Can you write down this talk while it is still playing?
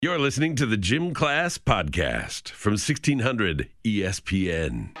You're listening to the Gym Class Podcast from 1600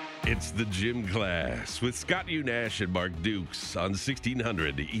 ESPN. It's the Gym Class with Scott Unash and Mark Dukes on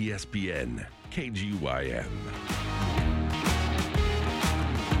 1600 ESPN KGYM.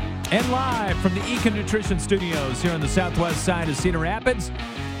 And live from the Eco Nutrition Studios here on the southwest side of Cedar Rapids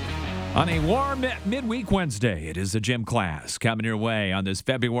on a warm midweek Wednesday. It is the Gym Class coming your way on this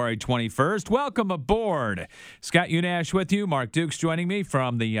February 21st. Welcome aboard. Scott Unash with you. Mark Dukes joining me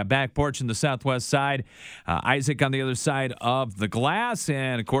from the back porch in the southwest side. Isaac on the other side of the glass.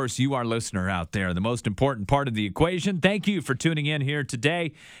 And, of course, you, our listener out there, the most important part of the equation. Thank you for tuning in here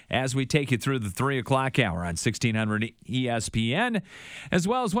today as we take you through the 3 o'clock hour on 1600 ESPN, as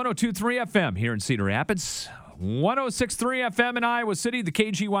well as 102.3 FM here in Cedar Rapids. 106.3 FM in Iowa City, the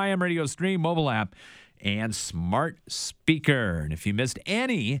KGYM radio stream, mobile app, and smart speaker. And if you missed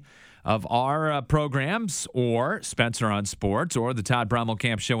any of our programs or Spencer on Sports or the Todd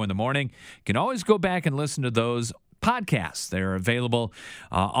Brommelkamp Show in the morning, you can always go back and listen to those podcasts. They're available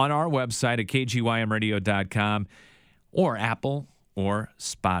on our website at kgymradio.com or Apple or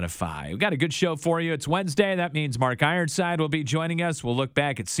Spotify. We've got a good show for you. It's Wednesday. That means Mark Ironside will be joining us. We'll look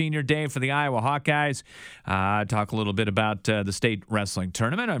back at Senior Day for the Iowa Hawkeyes, talk a little bit about the state wrestling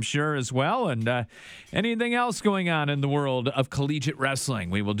tournament, I'm sure, as well, and anything else going on in the world of collegiate wrestling.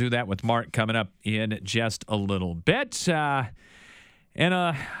 We will do that with Mark coming up in just a little bit. And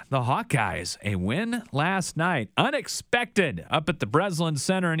the Hawkeyes, a win last night, unexpected, up at the Breslin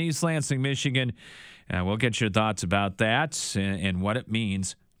Center in East Lansing, Michigan. We'll get your thoughts about that and what it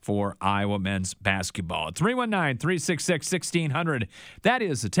means for Iowa men's basketball. 319-366-1600. That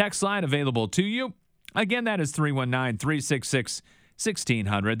is the text line available to you. Again, that is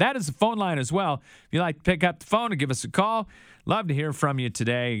 319-366-1600. That is the phone line as well. If you'd like to pick up the phone and give us a call, love to hear from you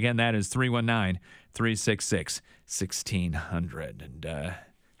today. Again, that is 319-366-1600. And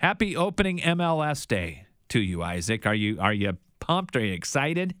happy opening MLS Day to you, Isaac. Are you pumped? Are you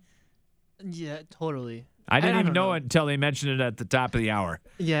excited? Yeah, totally. I didn't even know it until they mentioned it at the top of the hour.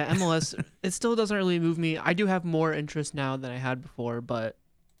 Yeah, MLS, it still doesn't really move me. I do have more interest now than I had before, but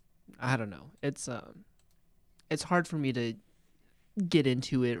I don't know. It's hard for me to get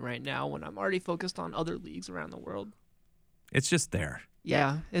into it right now when I'm already focused on other leagues around the world. It's just there.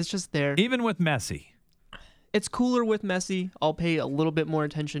 Yeah, it's just there. Even with Messi. It's cooler with Messi. I'll pay a little bit more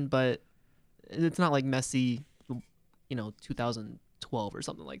attention, but it's not like Messi, 2012 or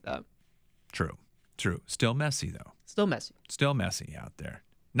something like that. True. Still messy, though. Still messy out there.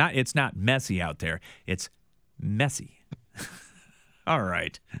 It's not messy out there. It's messy. All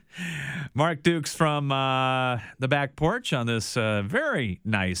right. Mark Dukes from the back porch on this very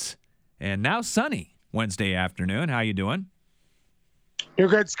nice and now sunny Wednesday afternoon. How you doing? You're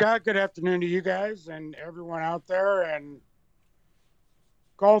good, Scott. Good afternoon to you guys and everyone out there. And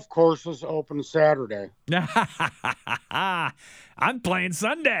golf courses open Saturday. I'm playing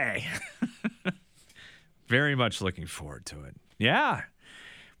Sunday. Very much looking forward to it. Yeah.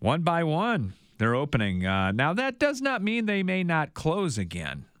 One by one, they're opening. Now, that does not mean they may not close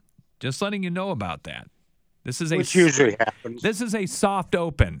again. Just letting you know about that. Which usually happens. This is a soft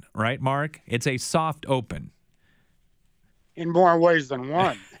open, right, Mark? It's a soft open. In more ways than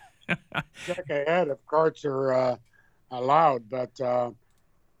one. Check ahead if carts are allowed. But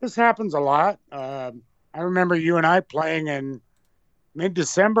this happens a lot. I remember you and I playing in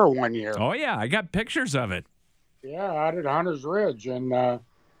mid-December one year. Oh, yeah. I got pictures of it. Yeah, out at Hunter's Ridge. And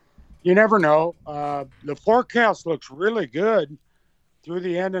you never know. The forecast looks really good through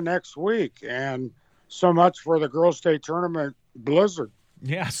the end of next week. And so much for the Girls State Tournament blizzard.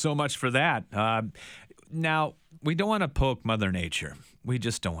 Yeah, so much for that. Now, we don't want to poke Mother Nature. We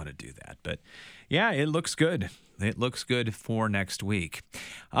just don't want to do that. But, yeah, it looks good. It looks good for next week.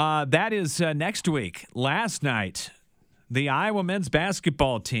 That is next week. Last night, the Iowa men's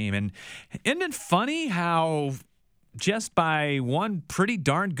basketball team. And isn't it funny how just by one pretty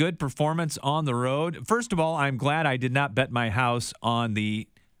darn good performance on the road, first of all, I'm glad I did not bet my house on the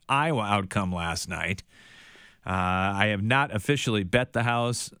Iowa outcome last night. I have not officially bet the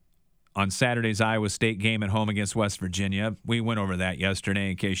house on Saturday's Iowa State game at home against West Virginia. We went over that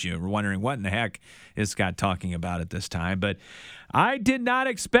yesterday in case you were wondering what in the heck is Scott talking about at this time. But I did not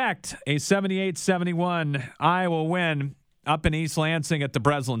expect a 78-71 Iowa win up in East Lansing at the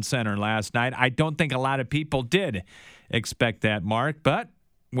Breslin Center last night. I don't think a lot of people did expect that, Mark. But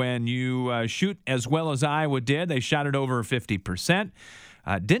when you shoot as well as Iowa did, they shot it over 50%.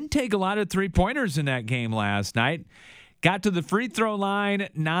 Didn't take a lot of three-pointers in that game last night. Got to the free throw line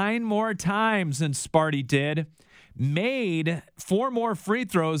 9 more times than Sparty did. Made 4 more free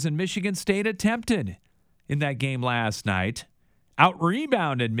throws than Michigan State attempted in that game last night.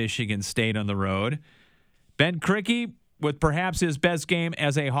 out-rebounded Michigan State on the road. Ben Krikke with perhaps his best game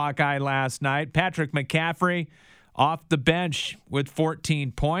as a Hawkeye last night. Patrick McCaffrey off the bench with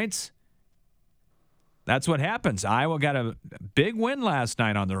 14 points. That's what happens. Iowa got a big win last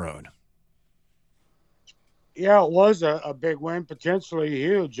night on the road. Yeah, it was a big win, potentially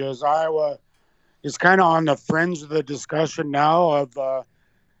huge, as Iowa is kind of on the fringe of the discussion now of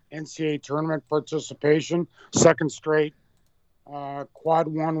NCAA tournament participation, second straight quad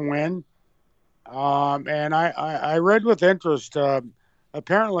one win. And I read with interest,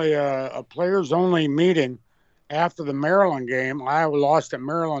 apparently a players-only meeting after the Maryland game. Iowa lost at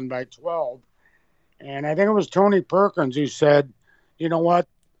Maryland by 12. And I think it was Tony Perkins who said, you know what,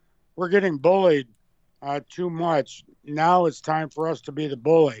 we're getting bullied too much. Now it's time for us to be the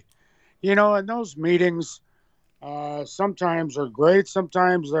bully. You know, and those meetings sometimes are great.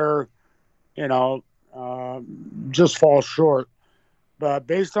 Sometimes they're, just fall short. But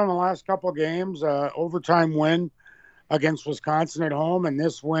based on the last couple of games, overtime win against Wisconsin at home, and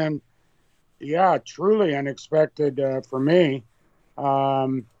this win, yeah, truly unexpected for me.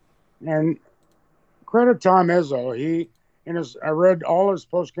 And credit Tom Izzo. I read all his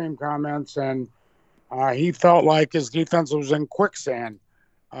post-game comments, and he felt like his defense was in quicksand.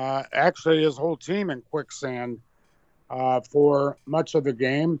 Actually, his whole team in quicksand for much of the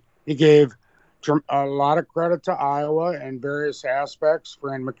game. He gave a lot of credit to Iowa in various aspects,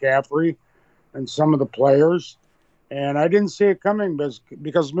 Fran McCaffrey and some of the players. And I didn't see it coming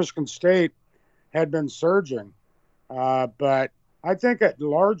because Michigan State had been surging. But I think it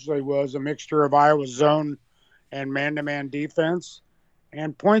largely was a mixture of Iowa's zone and man-to-man defense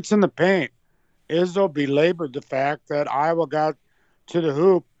and points in the paint. Izzo belabored the fact that Iowa got to the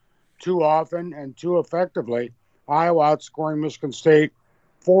hoop too often and too effectively. Iowa outscoring Michigan State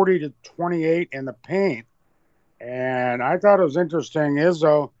 40-28 in the paint. And I thought it was interesting.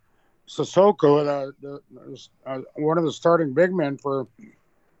 Izzo Sissoko, one of the starting big men for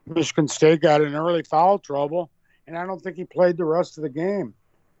Michigan State, got in early foul trouble, and I don't think he played the rest of the game.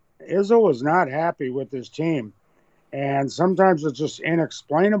 Izzo was not happy with his team, and sometimes it's just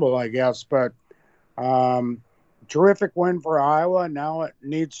inexplainable, I guess. But terrific win for Iowa. Now it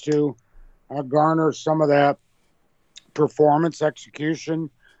needs to garner some of that performance, execution,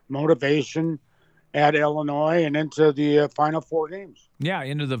 motivation at Illinois and into the Final Four games. Yeah,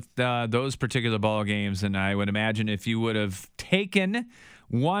 into those particular ball games. And I would imagine if you would have taken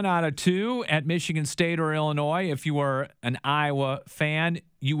 1 out of 2 at Michigan State or Illinois, if you were an Iowa fan,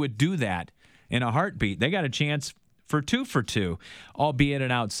 you would do that in a heartbeat. They got a chance for 2 for 2, albeit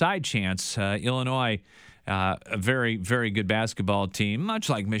an outside chance. Illinois, a very, very good basketball team, much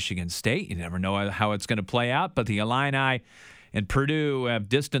like Michigan State. You never know how it's going to play out, but the Illini and Purdue have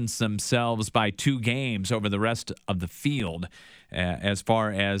distanced themselves by 2 games over the rest of the field as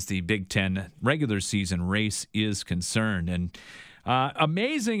far as the Big Ten regular season race is concerned. And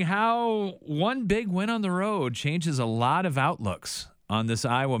amazing how one big win on the road changes a lot of outlooks on this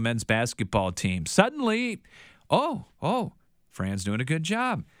Iowa men's basketball team. Suddenly, Fran's doing a good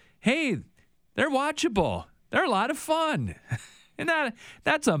job. Hey, they're watchable. They're a lot of fun. And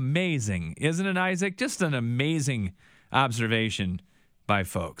that's amazing, isn't it, Isaac? Just an amazing observation by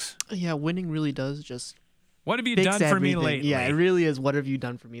folks. Yeah, winning really does just what have you done for me lately? Yeah, it really is. What have you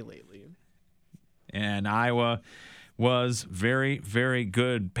done for me lately? And Iowa was very, very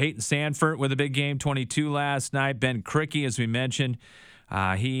good. Peyton Sanford with a big game, 22 last night. Ben Krikke, as we mentioned,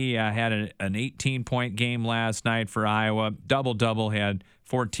 he had an 18-point game last night for Iowa. Double-double, had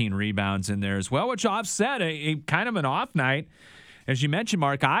 14 rebounds in there as well, which offset a kind of an off night. As you mentioned,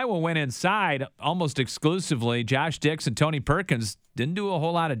 Mark, Iowa went inside almost exclusively. Josh Dix and Tony Perkins didn't do a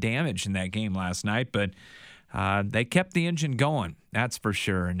whole lot of damage in that game last night, but they kept the engine going, that's for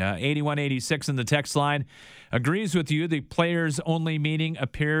sure. And 8186 in the text line agrees with you. The players-only meeting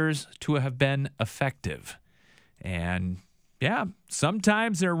appears to have been effective. And, yeah,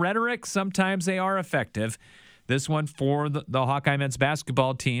 sometimes they're rhetoric, sometimes they are effective. This one for the Hawkeye men's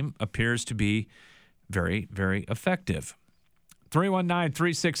basketball team appears to be very, very effective.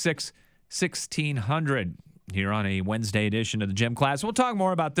 319-366-1600 here on a Wednesday edition of the Gym Class. We'll talk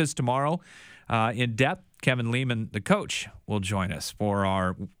more about this tomorrow in depth. Kevin Lehman, the coach, will join us for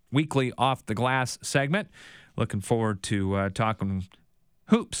our weekly Off the Glass segment. Looking forward to talking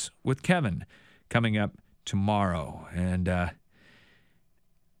hoops with Kevin coming up tomorrow. And,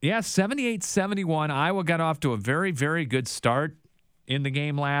 78-71. Iowa got off to a very, very good start in the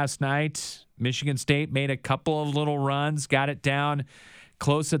game last night. Michigan State made a couple of little runs, got it down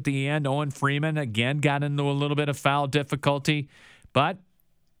close at the end. Owen Freeman, again, got into a little bit of foul difficulty, but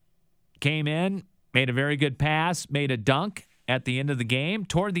came in, made a very good pass, made a dunk at the end of the game,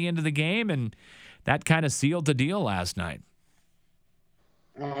 toward the end of the game, and that kind of sealed the deal last night.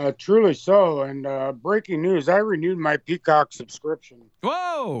 Truly so. And breaking news, I renewed my Peacock subscription.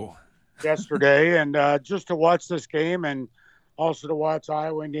 Whoa! Yesterday, and just to watch this game and also to watch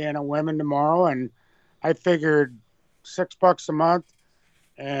Iowa, Indiana women tomorrow. And I figured $6 a month,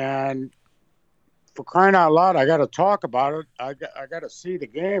 and for crying out loud, I got to talk about it. I got to see the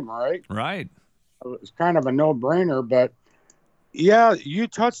game, right? Right. It's kind of a no-brainer, but yeah, you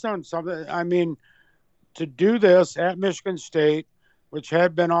touched on something. I mean, to do this at Michigan State, which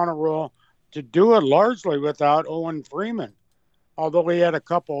had been on a roll, to do it largely without Owen Freeman, although he had a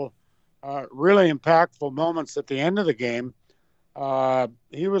couple really impactful moments at the end of the game.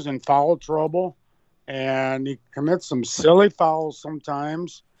 He was in foul trouble, and he commits some silly fouls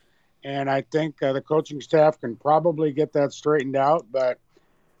sometimes. And I think the coaching staff can probably get that straightened out. But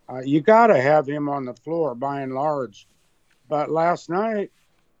you got to have him on the floor by and large. But last night,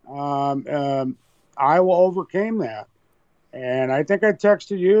 Iowa overcame that. And I think I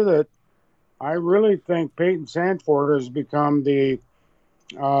texted you that I really think Peyton Sandford has become the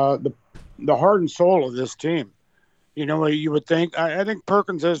heart and soul of this team. You know, you would think, I think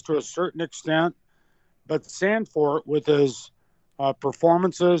Perkins is to a certain extent, but Sandford with his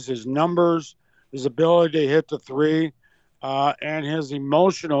performances, his numbers, his ability to hit the three, and his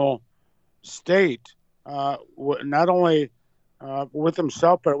emotional state, not only with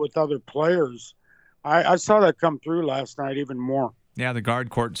himself, but with other players. I saw that come through last night even more. Yeah, the guard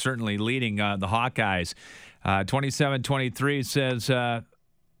court certainly leading the Hawkeyes. 27-23 says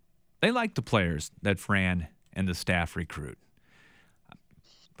they like the players that Fran and the staff recruit.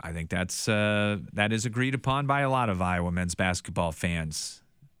 I think that is agreed upon by a lot of Iowa men's basketball fans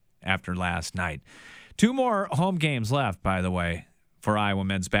after last night. 2 more home games left, by the way, for Iowa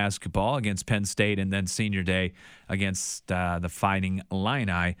men's basketball against Penn State and then senior day against the Fighting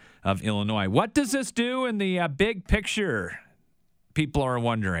Illini of Illinois. What does this do in the big picture? People are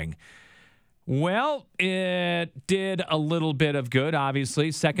wondering. Well, it did a little bit of good,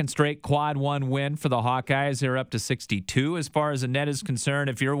 obviously. Second straight quad 1 win for the Hawkeyes. They're up to 62 as far as the net is concerned.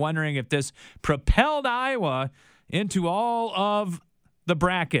 If you're wondering if this propelled Iowa into all of the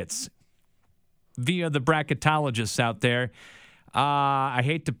brackets via the bracketologists out there, I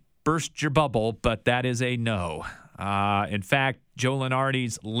hate to burst your bubble, but that is a no. In fact, Joe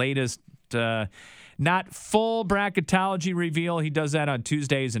Lenardi's latest not full bracketology reveal. He does that on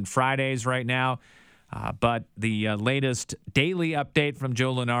Tuesdays and Fridays right now. But the latest daily update from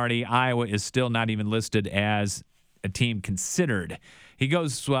Joe Lenardi, Iowa is still not even listed as a team considered. He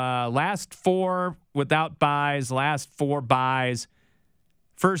goes last 4 without buys, last 4 buys,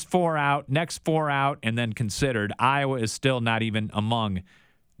 first 4 out, next 4 out, and then considered. Iowa is still not even among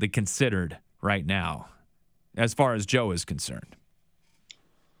the considered right now, as far as Joe is concerned.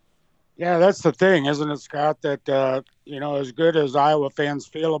 Yeah, that's the thing, isn't it, Scott? That, as good as Iowa fans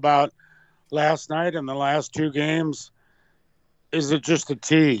feel about last night and the last 2 games, is it just a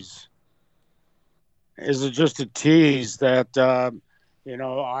tease? Is it just a tease that,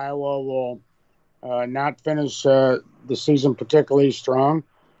 Iowa will not finish the season particularly strong?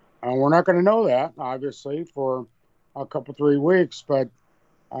 We're not going to know that, obviously, for a couple, 3 weeks. But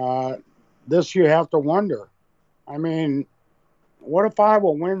this you have to wonder. I mean, what if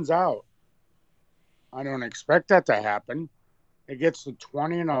Iowa wins out? I don't expect that to happen. It gets to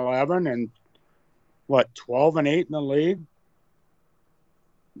 20-11 and 12-8 in the league.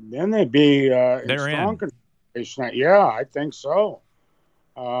 Then they'd be in strong consideration. Yeah, I think so.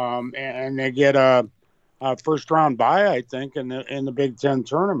 And they get a first round bye, I think, in the Big Ten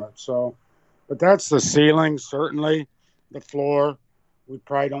tournament. So, but that's the ceiling, certainly. The floor, we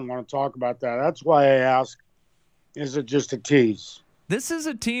probably don't want to talk about that. That's why I ask: is it just a tease? This is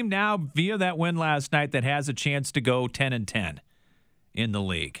a team now, via that win last night, that has a chance to go 10-10 in the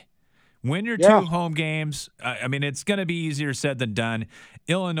league. Win your 2 home games. I mean, it's going to be easier said than done.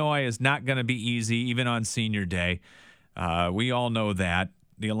 Illinois is not going to be easy, even on senior day. We all know that.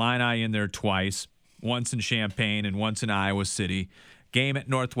 The Illini in there twice, once in Champaign and once in Iowa City. Game at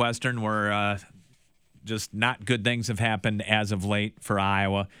Northwestern where just not good things have happened as of late for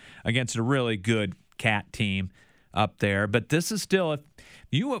Iowa against a really good Cat team up there. But this is still,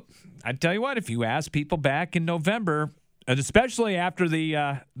 I tell you what, if you ask people back in November, and especially after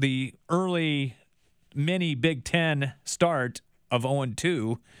the early mini Big Ten start of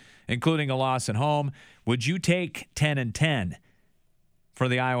 0-2, including a loss at home, would you take 10-10 for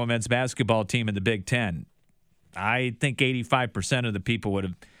the Iowa men's basketball team in the Big Ten? I think 85% of the people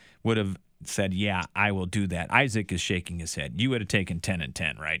would have said, yeah, I will do that. Isaac is shaking his head. You would have taken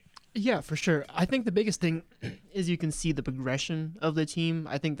 10-10, right? Yeah, for sure. I think the biggest thing is you can see the progression of the team.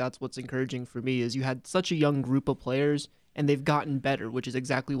 I think that's what's encouraging for me is you had such a young group of players and they've gotten better, which is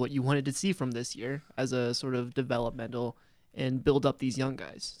exactly what you wanted to see from this year as a sort of developmental and build up these young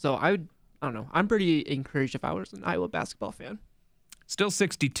guys. So I don't know. I'm pretty encouraged if I was an Iowa basketball fan. Still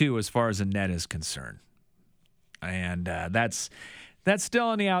 62 as far as the net is concerned. And that's still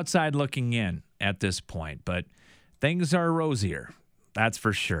on the outside looking in at this point, but things are rosier. That's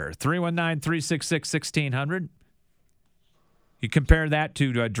for sure. 319-366-1600. You compare that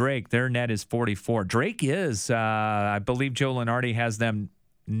to Drake. Their net is 44. Drake is, I believe Joe Lenardi has them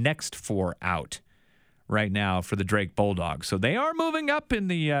next 4 out right now for the Drake Bulldogs. So they are moving up in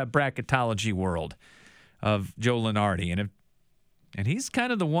the bracketology world of Joe Lenardi. And he's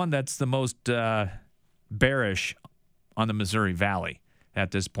kind of the one that's the most bearish on the Missouri Valley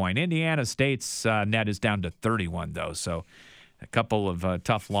at this point. Indiana State's net is down to 31, though. So a couple of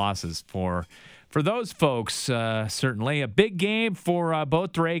tough losses for those folks, certainly. A big game for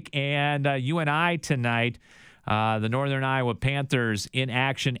both Drake and UNI tonight. The Northern Iowa Panthers in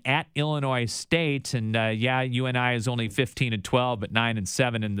action at Illinois State. And, UNI is only 15-12, but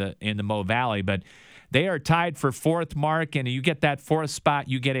 9-7 in the Mo Valley. But they are tied for 4th, Mark, and you get that 4th spot,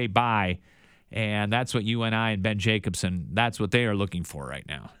 you get a bye. And that's what UNI and Ben Jacobson, that's what they are looking for right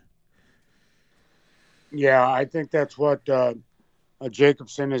now. Yeah, I think that's what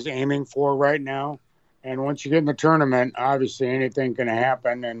Jacobson is aiming for right now. And once you get in the tournament, obviously anything can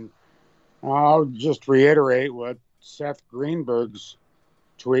happen. And I'll just reiterate what Seth Greenberg's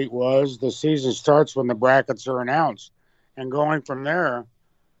tweet was. The season starts when the brackets are announced. And going from there,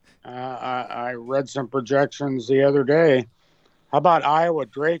 I read some projections the other day. How about Iowa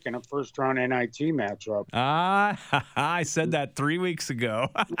Drake in a first-round NIT matchup? I said that 3 weeks ago.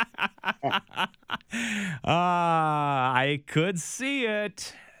 I could see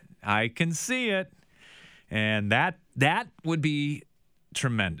it. I can see it. And that would be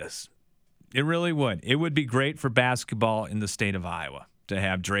tremendous. It really would. It would be great for basketball in the state of Iowa to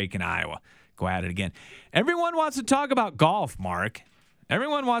have Drake and Iowa go at it again. Everyone wants to talk about golf, Mark.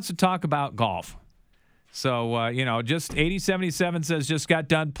 Everyone wants to talk about golf. So, just 8077 says just got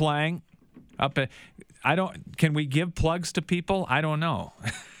done playing. Can we give plugs to people? I don't know.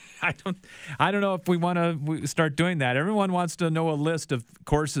 I don't know if we want to start doing that. Everyone wants to know a list of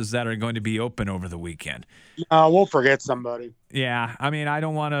courses that are going to be open over the weekend. We'll forget somebody. Yeah. I mean, I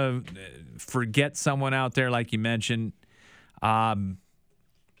don't want to forget someone out there like you mentioned.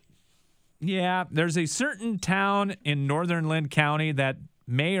 There's a certain town in northern Lynn County that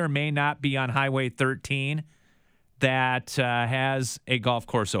may or may not be on Highway 13 that has a golf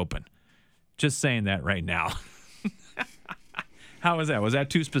course open. Just saying that right now. How was that? Was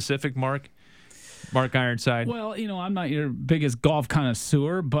that too specific, Mark? Mark Ironside? Well, I'm not your biggest golf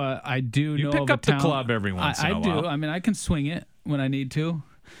connoisseur, but I do know of a town. You pick up the club every once in a while. I do. I mean, I can swing it when I need to.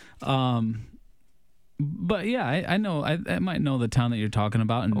 But yeah, I know. I might know the town that you're talking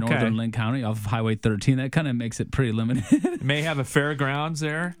about in northern Lynn County off of Highway 13. That kind of makes it pretty limited. May have a fairgrounds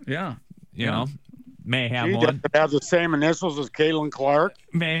there. Yeah. You know, may have one. Does it have the same initials as Caitlin Clark?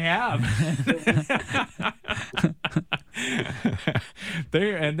 May have.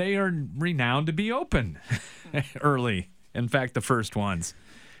 They are renowned to be open early. In fact, the first ones.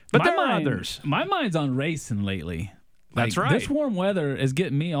 But there are others. My mind's on racing lately. That's right. This warm weather is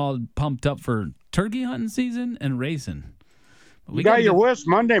getting me all pumped up for turkey hunting season and racing. You got your wish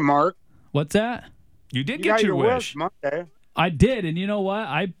Monday, Mark. What's that? You did get your wish Monday. I did, and you know what?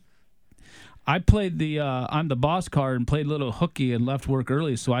 I played the I'm the boss card and played a little hooky and left work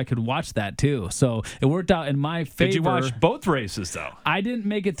early so I could watch that too. So it worked out in my favor. Did you watch both races though? I didn't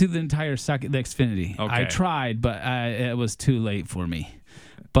make it through the entire the Xfinity. Okay. I tried, but it was too late for me.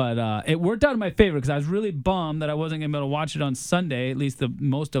 But it worked out in my favor because I was really bummed that I wasn't going to be able to watch it on Sunday, at least the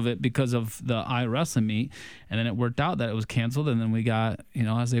most of it because of the iWrestling meet. And then it worked out that it was canceled, and then we got,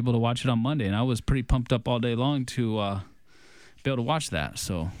 I was able to watch it on Monday. And I was pretty pumped up all day long to be able to watch that.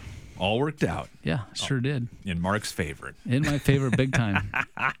 So all worked out. Yeah, sure did. In Mark's favorite. In my favorite big time.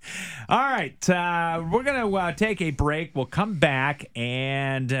 All right. We're going to take a break. We'll come back,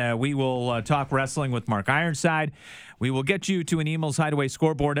 and we will talk wrestling with Mark Ironside. We will get you to an Emil's Hideaway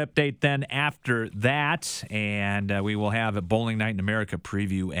scoreboard update then after that, and we will have a Bowling Night in America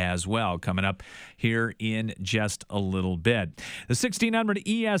preview as well coming up here in just a little bit. The 1600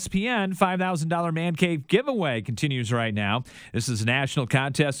 ESPN $5,000 Man Cave giveaway continues right now. This is a national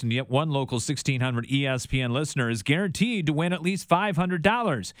contest, and yet one local 1600 ESPN listener is guaranteed to win at least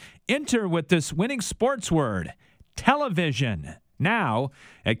 $500. Enter with this winning sports word, television. now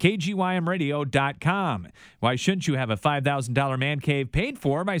at kgymradio.com. Why shouldn't you have a $5,000 man cave paid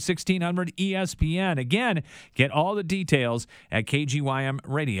for by 1600 ESPN? Again, get all the details at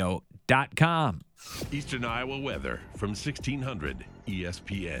kgymradio.com. Eastern Iowa weather from 1600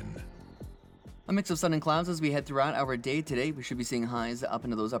 ESPN. A mix of sun and clouds as we head throughout our day today. We should be seeing highs up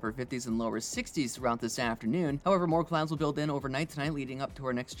into those upper 50s and lower 60s throughout this afternoon. However, more clouds will build in overnight tonight, leading up to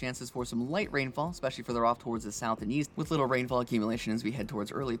our next chances for some light rainfall, especially further off towards the south and east, with little rainfall accumulation as we head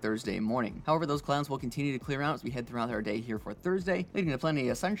towards early Thursday morning. However, those clouds will continue to clear out as we head throughout our day here for Thursday, leading to plenty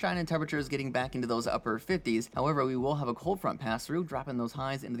of sunshine and temperatures getting back into those upper 50s. However, we will have a cold front pass through, dropping those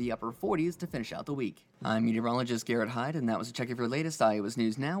highs into the upper 40s to finish out the week. I'm meteorologist Garrett Hyde, and that was a check of your latest Iowa's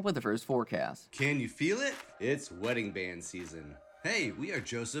news now with the first forecast. Can you feel it? It's wedding band season. Hey, we are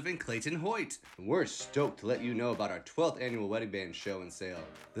Joseph and Clayton Hoyt, and we're stoked to let you know about our 12th annual wedding band show and sale.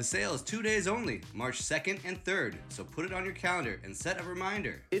 The sale is 2 days only, March 2nd and 3rd, so put it on your calendar and set a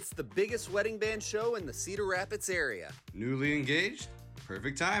reminder. It's the biggest wedding band show in the Cedar Rapids area. Newly engaged?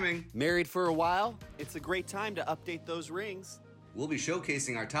 Perfect timing. Married for a while? It's a great time to update those rings. We'll be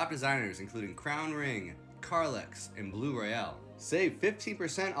showcasing our top designers, including Crown Ring, Carlex, and Blue Royale. Save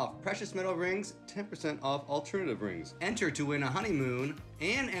 15% off precious metal rings, 10% off alternative rings. Enter to win a honeymoon,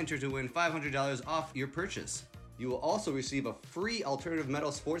 and enter to win $500 off your purchase. You will also receive a free alternative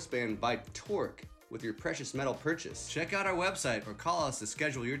metal sports band by Torque with your precious metal purchase. Check out our website or call us to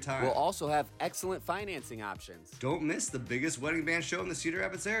schedule your time. We'll also have excellent financing options. Don't miss the biggest wedding band show in the Cedar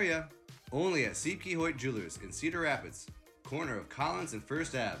Rapids area. Only at C.P. Hoyt Jewelers in Cedar Rapids, corner of Collins and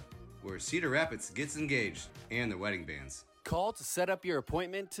First Ave, where Cedar Rapids gets engaged and their wedding bands. Call to set up your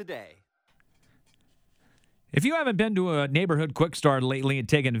appointment today. If you haven't been to a neighborhood Quick Start lately and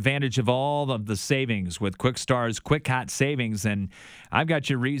taken advantage of all of the savings with Quick Start's Quick Hot Savings, then I've got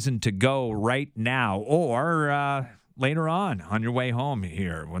your reason to go right now or later on your way home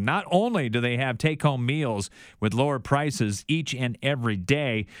here. Well, not only do they have take-home meals with lower prices each and every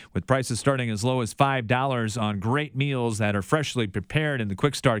day, with prices starting as low as $5 on great meals that are freshly prepared in the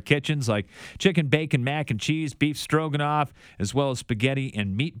Quick Start kitchens, like chicken, bacon, mac and cheese, beef stroganoff, as well as spaghetti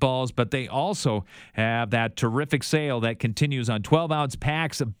and meatballs. But they also have that terrific sale that continues on 12-ounce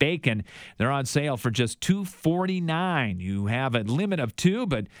packs of bacon. They're on sale for just $2.49. You have a limit of 2,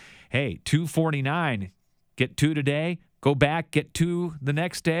 but hey, $2.49. Get 2 today, go back, get 2 the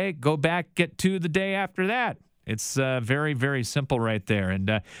next day, go back, get 2 the day after that. It's very, very simple right there. And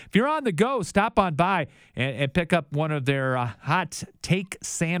if you're on the go, stop on by and pick up one of their hot take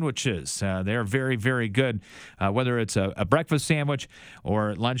sandwiches. They're very, very good, whether it's a breakfast sandwich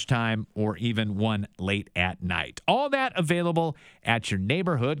or lunchtime or even one late at night. All that available at your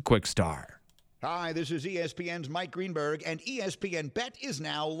neighborhood Quick Start. Hi, this is ESPN's Mike Greenberg, and ESPN Bet is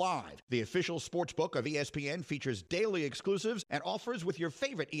now live. The official sportsbook of ESPN features daily exclusives and offers with your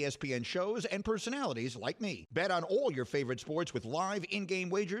favorite ESPN shows and personalities like me. Bet on all your favorite sports with live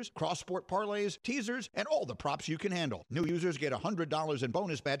in-game wagers, cross-sport parlays, teasers, and all the props you can handle. New users get $100 in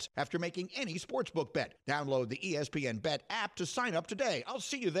bonus bets after making any sportsbook bet. Download the ESPN Bet app to sign up today. I'll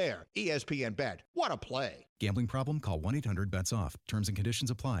see you there. ESPN Bet. What a play. Gambling problem? Call 1-800-BETS-OFF. Terms and conditions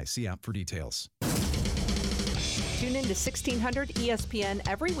apply. See app for details. Tune in to 1600 ESPN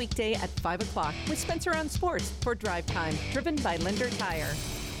every weekday at 5 o'clock with Spencer on Sports for Drive Time, driven by Linder Tire.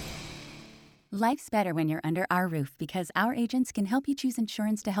 Life's better when you're under our roof because our agents can help you choose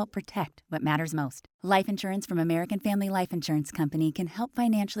insurance to help protect what matters most. Life insurance from American Family Life Insurance Company can help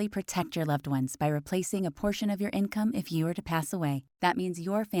financially protect your loved ones by replacing a portion of your income if you were to pass away. That means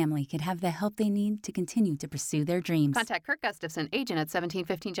your family could have the help they need to continue to pursue their dreams. Contact Kirk Gustafson, agent at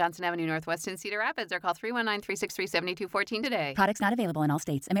 1715 Johnson Avenue Northwest in Cedar Rapids, or call 319-363-7214 today. Products not available in all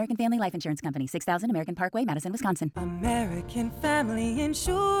states. American Family Life Insurance Company, 6000 American Parkway, Madison, Wisconsin. American Family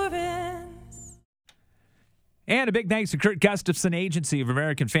Insurance. And a big thanks to Kurt Gustafson, Agency of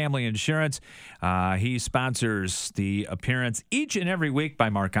American Family Insurance. He sponsors the appearance each and every week by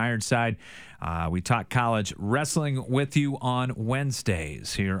Mark Ironside. We talk college wrestling with you on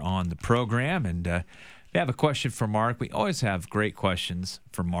Wednesdays here on the program. And if you have a question for Mark, we always have great questions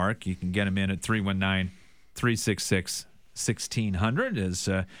for Mark. You can get them in at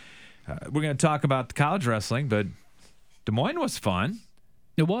 319-366-1600. We're going to talk about the college wrestling, but Des Moines was fun.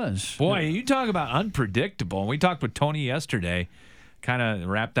 It was. Boy, you talk about unpredictable. We talked with Tony yesterday, kind of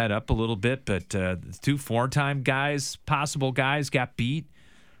wrapped that up a little bit, but the 2 4-time guys, possible guys, got beat.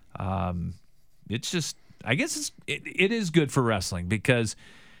 It's just, I guess it is good for wrestling because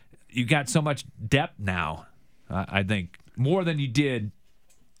you got so much depth now, I think, more than you did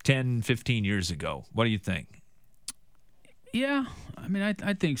 10, 15 years ago. What do you think? Yeah, I mean,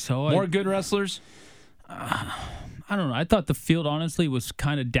 I think so. More good wrestlers? I don't know. I thought the field, honestly, was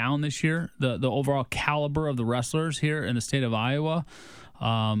kind of down this year, the overall caliber of the wrestlers here in the state of Iowa.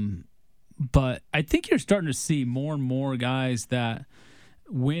 But I think you're starting to see more and more guys that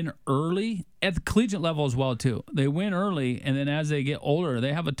win early at the collegiate level as well, too. They win early, and then as they get older,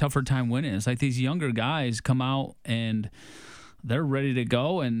 they have a tougher time winning. It's like these younger guys come out and they're ready to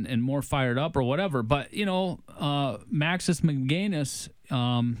go and more fired up or whatever. But, Maxis McGanus,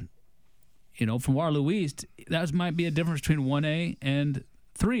 from Waterloo East, that might be a difference between 1A and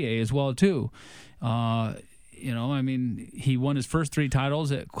 3A as well, too. He won his first 3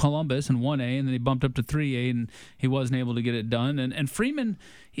 titles at Columbus in 1A, and then he bumped up to 3A, and he wasn't able to get it done. And Freeman,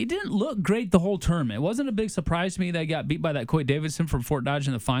 he didn't look great the whole tournament. It wasn't a big surprise to me that he got beat by that Coy Davidson from Fort Dodge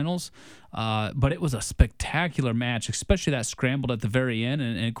in the finals, but it was a spectacular match, especially that scrambled at the very end,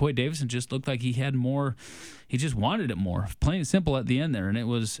 and Coy Davidson just looked like he had more. He just wanted it more, plain and simple at the end there, and it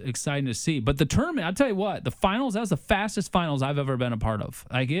was exciting to see. But the tournament, I'll tell you what, the finals, that was the fastest finals I've ever been a part of.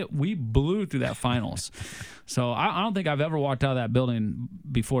 We blew through that finals. So I don't think I've ever walked out of that building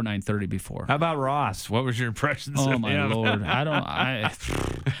before 9:30 before. How about Ross? What was your impressions of him? My Lord.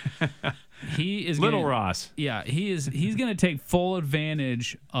 He is Little Ross. Yeah, he's going to take full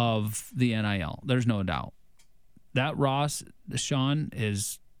advantage of the NIL. There's no doubt. That Ross, Sean,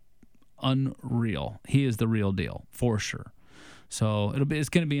 is unreal. He is the real deal for sure. So it's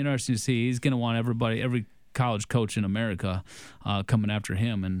going to be interesting to see. He's going to want every college coach in America coming after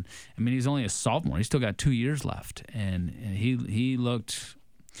him. And I mean, he's only a sophomore. He's still got 2 years left, and he looked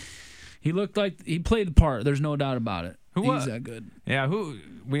like he played the part. There's no doubt about it. He's that good. Yeah.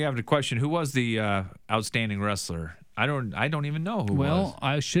 We have the question. Who was the outstanding wrestler? I don't even know who was. Well,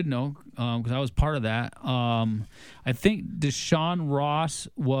 I should know because I was part of that. I think Deshaun Ross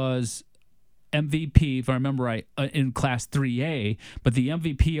was MVP, if I remember right, in Class 3A, but the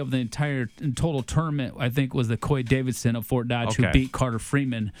MVP of the entire total tournament, I think, was the Coy Davidson of Fort Dodge, who beat Carter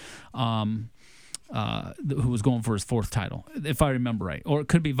Freeman, who was going for his 4th title, if I remember right. Or it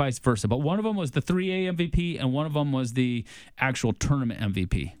could be vice versa. But one of them was the 3A MVP, and one of them was the actual tournament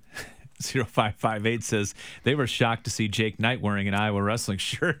MVP. 0558 says they were shocked to see Jake Knight wearing an Iowa wrestling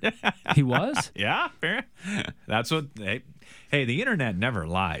shirt. He was? Yeah. That's what hey, the internet never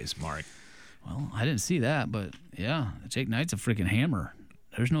lies, Mark. Well, I didn't see that, but yeah, Jake Knight's a freaking hammer.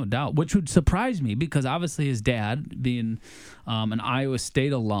 There's no doubt, which would surprise me because obviously his dad being an Iowa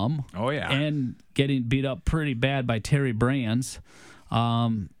State alum. Oh, yeah. And getting beat up pretty bad by Terry Brands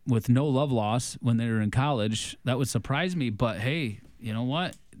with no love loss when they were in college, that would surprise me. But, hey, you know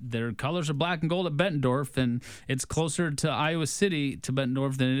what? Their colors are black and gold at Bettendorf, and it's closer to Iowa City to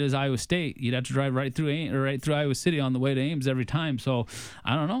Bettendorf than it is Iowa State. You'd have to drive right through Iowa City on the way to Ames every time. So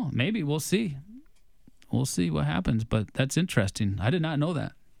I don't know. Maybe we'll see. We'll see what happens, but that's interesting. I did not know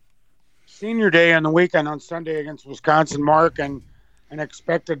that. Senior Day on the weekend on Sunday against Wisconsin, Mark, and an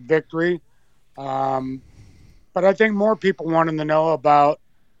expected victory. But I think more people wanted to know about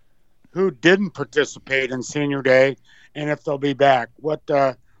who didn't participate in Senior Day and if they'll be back. What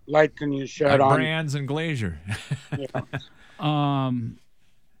light can you shed on Brands and Glazier?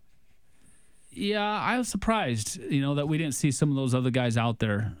 Yeah, I was surprised, that we didn't see some of those other guys out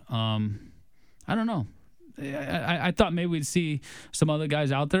there. I don't know. I thought maybe we'd see some other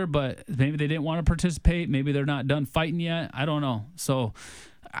guys out there, but maybe they didn't want to participate. Maybe they're not done fighting yet. I don't know. So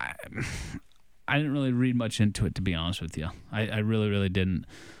I didn't really read much into it, to be honest with you. I really, really didn't.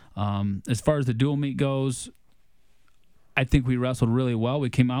 As far as the dual meet goes, I think we wrestled really well. We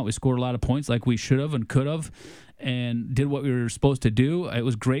came out, we scored a lot of points like we should have and could have, and did what we were supposed to do. It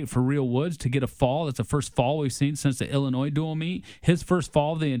was great for Real Woods to get a fall. That's the first fall we've seen since the Illinois dual meet. His first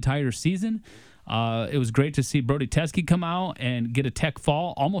fall of the entire season. It was great to see Brody Teskey come out and get a tech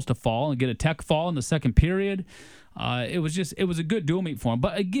fall, almost a fall, and get a tech fall in the second period. It was a good dual meet for him.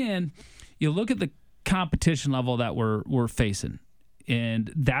 But again, you look at the competition level that we're facing.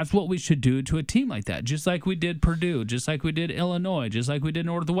 And that's what we should do to a team like that, just like we did Purdue, just like we did Illinois, just like we did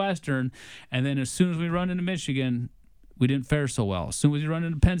Northwestern. And then as soon as we run into Michigan, we didn't fare so well. As soon as we run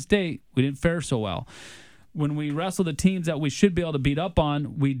into Penn State, we didn't fare so well. When we wrestle the teams that we should be able to beat up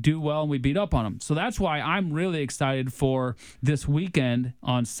on, we do well and we beat up on them. So that's why I'm really excited for this weekend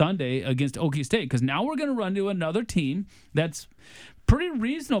on Sunday against Okie State, because now we're going to run to another team that's pretty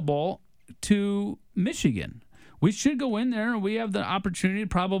reasonable to Michigan. We should go in there and we have the opportunity to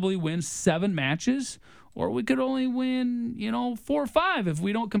probably win 7 matches, or we could only win, 4 or 5 if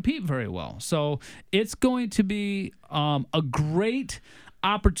we don't compete very well. So it's going to be a great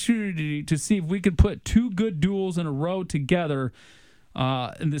opportunity to see if we could put 2 good duels in a row together,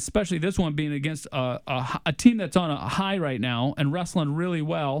 and especially this one being against a team that's on a high right now and wrestling really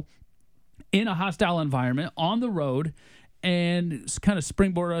well. in a hostile environment on the road and kind of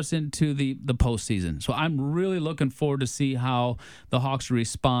springboard us into the postseason. So I'm really looking forward to see how the Hawks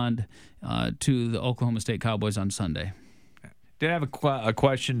respond to the Oklahoma State Cowboys on Sunday. Did I have a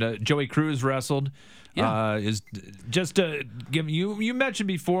question? Joey Cruz wrestled. Yeah. Is just to give you mentioned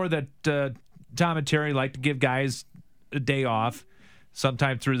before that Tom and Terry like to give guys a day off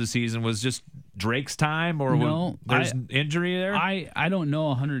sometime through the season. Was just Drake's time, or no, there's an injury there? I don't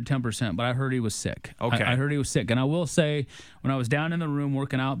know 110%, but I heard he was sick. Okay. I heard he was sick. And I will say, when I was down in the room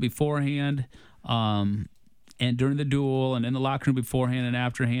working out beforehand, and during the duel and in the locker room beforehand and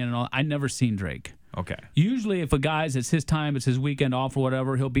afterhand and all, I never seen Drake. Okay. Usually if a guy's, it's his time, it's his weekend off or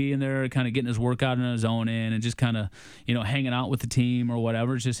whatever, he'll be in there kind of getting his workout on his own in and just kind of, hanging out with the team or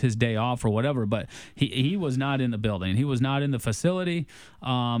whatever. It's just his day off or whatever. But he was not in the building. He was not in the facility.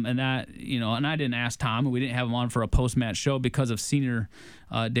 And that, and I didn't ask Tom, and we didn't have him on for a post-match show because of senior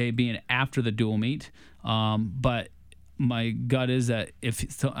day being after the dual meet. But my gut is that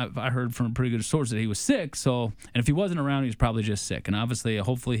I heard from a pretty good source that he was sick. So, and if he wasn't around, he was probably just sick. And obviously,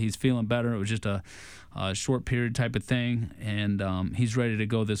 hopefully, he's feeling better. It was just a short period type of thing, and he's ready to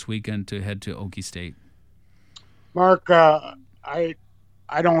go this weekend to head to Okie State. Mark, I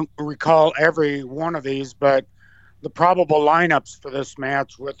don't recall every one of these, but the probable lineups for this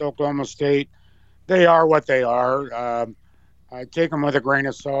match with Oklahoma State, they are what they are. I take them with a grain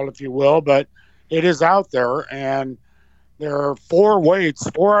of salt, if you will, but it is out there, and there are 4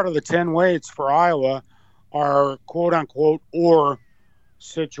 out of the 10 weights for Iowa are quote unquote or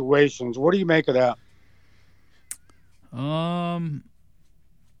situations. What do you make of that?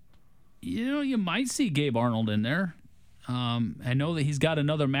 You might see Gabe Arnold in there. I know that he's got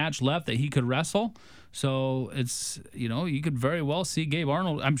another match left that he could wrestle. So it's, you could very well see Gabe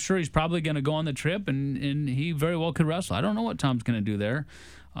Arnold. I'm sure he's probably going to go on the trip and he very well could wrestle. I don't know what Tom's going to do there.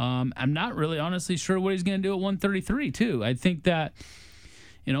 I'm not really honestly sure what he's going to do at 133 too. I think that,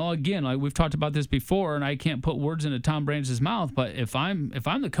 again, like we've talked about this before, and I can't put words into Tom Branch's mouth, but if I'm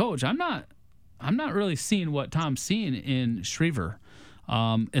the coach, I'm not really seeing what Tom's seeing in Schriever.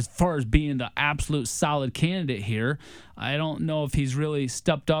 As far as being the absolute solid candidate here, I don't know if he's really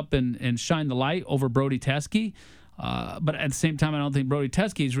stepped up and shined the light over Brody Teske. But at the same time, I don't think Brody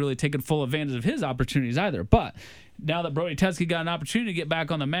Teske's really taken full advantage of his opportunities either. But now that Brody Teske got an opportunity to get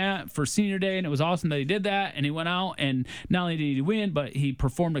back on the mat for senior day, and it was awesome that he did that, and he went out, and not only did he win, but he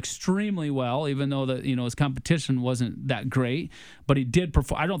performed extremely well, even though his competition wasn't that great. But he did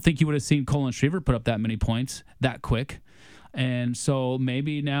perform. I don't think you would have seen Colin Schriever put up that many points that quick. And so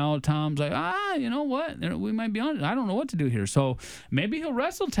maybe now Tom's like, you know what? We might be on it. I don't know what to do here. So maybe he'll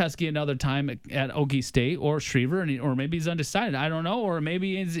wrestle Teske another time at Okie State or Schriever, or maybe he's undecided. I don't know. Or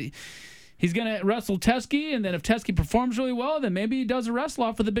maybe he's going to wrestle Teske, and then if Teske performs really well, then maybe he does a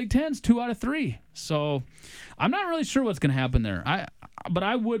wrestle-off for the Big Tens, 2 out of 3. So I'm not really sure what's going to happen there. But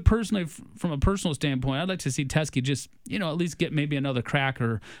I would personally, from a personal standpoint, I'd like to see Teske just, at least get maybe another crack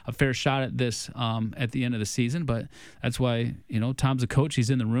or a fair shot at this at the end of the season. But that's why, Tom's a coach.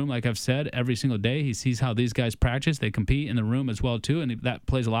 He's in the room, like I've said, every single day. He sees how these guys practice. They compete in the room as well, too, and that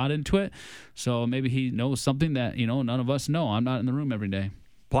plays a lot into it. So maybe he knows something that, none of us know. I'm not in the room every day.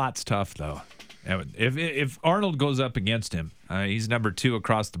 Plot's tough, though. If Arnold goes up against him, he's number 2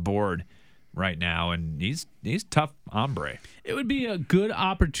 across the board right now, and he's tough hombre. It would be a good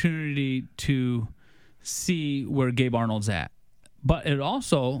opportunity to see where Gabe Arnold's at. But it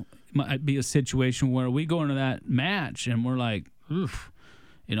also might be a situation where we go into that match and we're like, oof,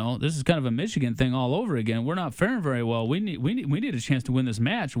 this is kind of a Michigan thing all over again. We're not faring very well. We need a chance to win this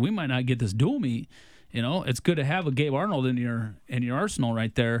match. We might not get this dual meet. It's good to have a Gabe Arnold in your arsenal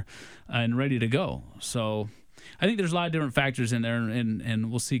right there and ready to go. So I think there's a lot of different factors in there, and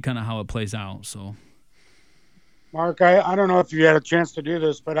we'll see kind of how it plays out. So, Mark, I don't know if you had a chance to do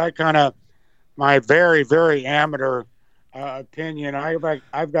this, but my very, very amateur opinion,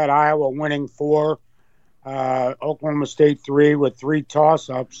 I've got Iowa winning 4, Oklahoma State 3 with 3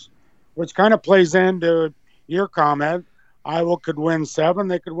 toss-ups, which kind of plays into your comment. Iowa could win 7,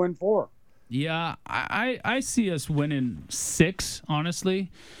 they could win 4. Yeah, I see us winning 6,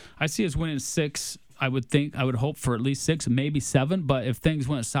 honestly. I see us winning 6. I would hope for at least 6, maybe 7. But if things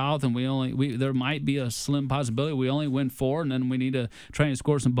went south and there might be a slim possibility we only win 4, and then we need to try and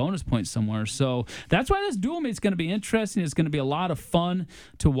score some bonus points somewhere. So that's why this dual meet's going to be interesting. It's going to be a lot of fun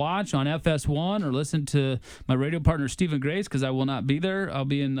to watch on FS1 or listen to my radio partner Stephen Grace, because I will not be there. I'll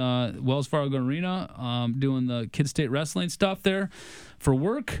be in Wells Fargo Arena doing the Kid State wrestling stuff there for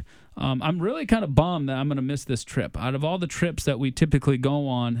work. I'm really kind of bummed that I'm going to miss this trip. Out of all the trips that we typically go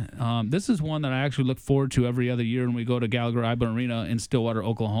on, this is one that I actually look forward to every other year when we go to Gallagher-Iba Arena in Stillwater,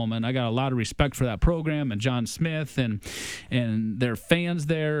 Oklahoma. And I got a lot of respect for that program and John Smith and their fans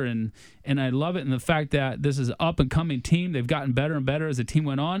there. And I love it in the fact that this is an up-and-coming team. They've gotten better and better as the team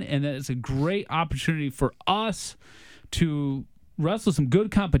went on, and that it's a great opportunity for us to wrestle some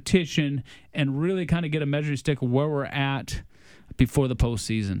good competition and really kind of get a measuring stick of where we're at before the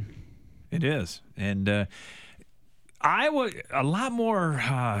postseason. It is. And Iowa, a lot more,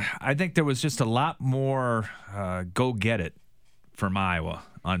 I think there was just a lot more go get it from Iowa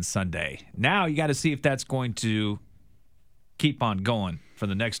on Sunday. Now you got to see if that's going to keep on going for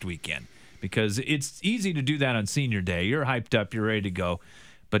the next weekend, because it's easy to do that on senior day. You're hyped up, you're ready to go.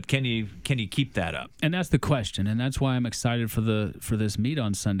 But can you keep that up? And that's the question, and that's why I'm excited for this meet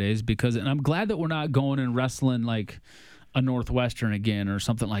on Sundays, because and I'm glad that we're not going and wrestling like a Northwestern again or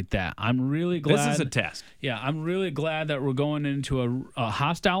something like that. I'm really glad. This is a test. Yeah, I'm really glad that we're going into a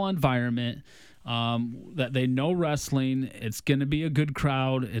hostile environment, that they know wrestling. It's going to be a good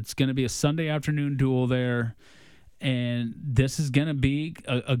crowd. It's going to be a Sunday afternoon duel there. And this is going to be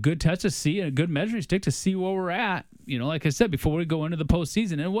a good test to see, and a good measuring stick to see where we're at. You know, like I said, before we go into the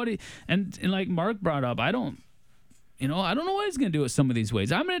postseason. And like Mark brought up, I don't know what he's going to do with some of these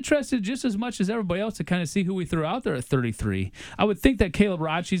weights. I'm interested just as much as everybody else to kind of see who we threw out there at 33. I would think that Caleb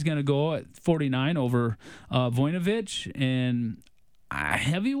Rachi's going to go at 49 over Voinovich. And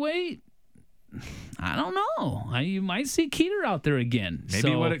heavyweight, I don't know. You might see Keeter out there again.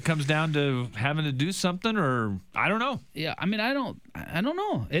 Maybe when it comes down to having to do something, or I don't know. Yeah, I mean, I don't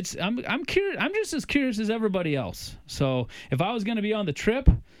know. I'm curious. I'm just as curious as everybody else. So if I was going to be on the trip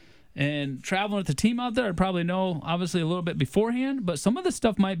and traveling with the team out there, I'd probably know obviously a little bit beforehand. But some of the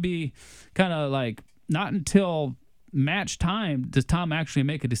stuff might be kind of like not until match time does Tom actually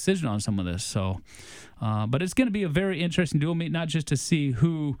make a decision on some of this. So, but it's going to be a very interesting dual meet, not just to see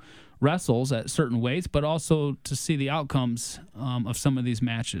who wrestles at certain weights, but also to see the outcomes of some of these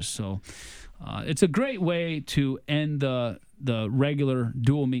matches. So it's a great way to end the regular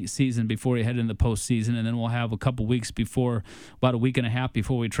dual meet season before you head into the postseason, and then we'll have a couple weeks before, about a week and a half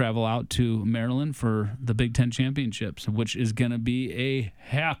before we travel out to Maryland for the Big Ten Championships, which is going to be a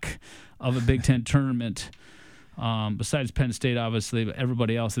heck of a Big Ten tournament. Besides Penn State, obviously, but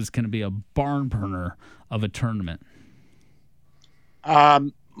everybody else is going to be a barn burner of a tournament.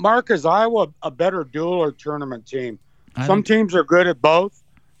 Mark, is Iowa a better dual or tournament team? Some teams are good at both.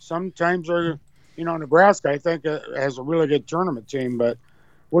 Sometimes are, Nebraska, I think, has a really good tournament team. But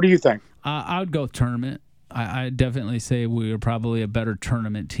what do you think? I would go tournament. I definitely say we are probably a better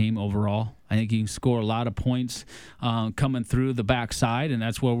tournament team overall. I think you can score a lot of points coming through the backside, and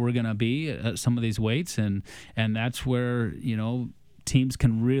that's where we're going to be at some of these weights. And that's where, teams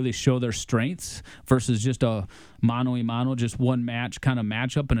can really show their strengths versus just a mano-a-mano, just one match kind of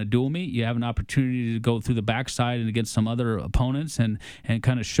matchup in a dual meet. You have an opportunity to go through the backside and against some other opponents and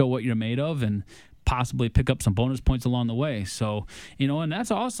kind of show what you're made of and possibly pick up some bonus points along the way. So, and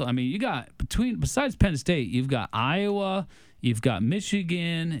that's also, you got besides Penn State, you've got Iowa, you've got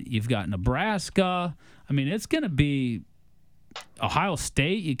Michigan, you've got Nebraska. It's going to be Ohio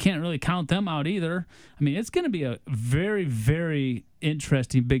State. You can't really count them out either. It's going to be a very, very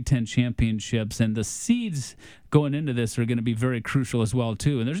interesting Big Ten championships, and the seeds going into this are going to be very crucial as well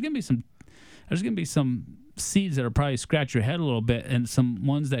too. And there's going to be some seeds that are probably scratch your head a little bit, and some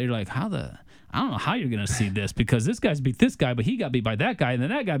ones that you're like, I don't know how you're going to see this, because this guy's beat this guy, but he got beat by that guy, and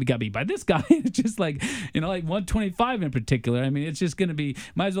then that guy got beat by this guy. It's just like, like 125 in particular. It's just going to be,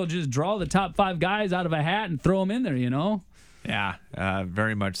 might as well just draw the top 5 guys out of a hat and throw them in there, Yeah,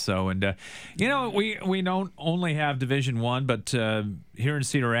 very much so. And, we don't only have Division I, but here in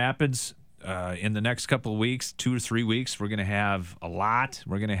Cedar Rapids, in the next couple of weeks, 2 or 3 weeks, we're going to have a lot.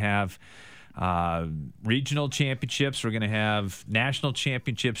 We're going to have regional championships. We're going to have national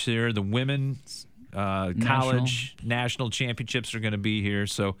championships here. The women's college national championships are going to be here.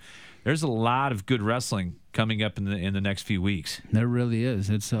 So there's a lot of good wrestling coming up in the next few weeks. There really is.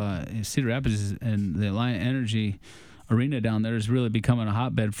 It's Cedar Rapids and the Alliant Energy arena down there is really becoming a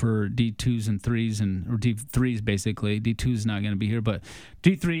hotbed for D2s and 3s, or D3s basically. D2 is not going to be here, but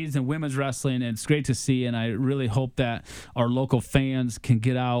D3s and women's wrestling, and it's great to see, and I really hope that our local fans can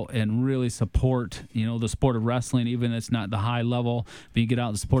get out and really support, the sport of wrestling, even if it's not the high level, but you get out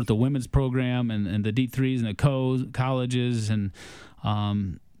and support the women's program and the D3s and the colleges, and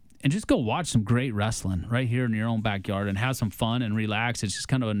just go watch some great wrestling right here in your own backyard and have some fun and relax. It's just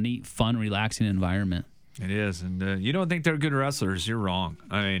kind of a neat, fun, relaxing environment. It is, and you don't think they're good wrestlers, you're wrong.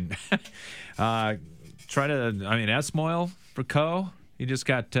 Esmoil for Co., He just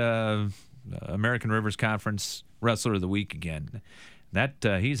got American Rivers Conference Wrestler of the Week again.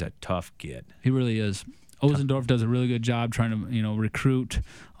 He's a tough kid. He really is. Osendorf does a really good job trying to, recruit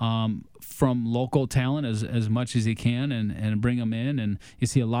from local talent as much as he can and bring them in. And you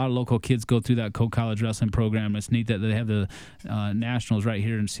see a lot of local kids go through that co-college wrestling program. It's neat that they have the nationals right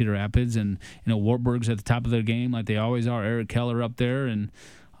here in Cedar Rapids. And, Wartburg's at the top of their game like they always are. Eric Keller up there and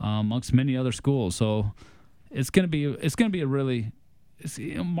amongst many other schools. So it's going to be a really...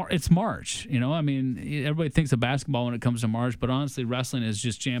 It's March, everybody thinks of basketball when it comes to March, but honestly, wrestling is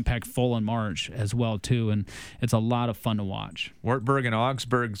just jam-packed full in March as well, too, and it's a lot of fun to watch. Wartburg and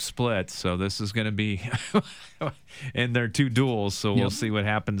Augsburg split, so this is going to be in their two duels, so we'll see what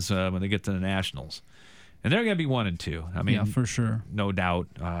happens when they get to the Nationals. And they're going to be 1 and 2. Yeah, for sure. No doubt.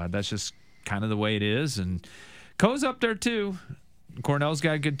 That's just kind of the way it is, and Coe's up there, too. Cornell's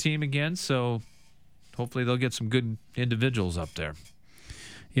got a good team again, so hopefully they'll get some good individuals up there.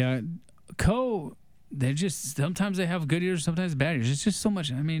 Yeah, Coe, sometimes they have good years, sometimes bad years. It's just so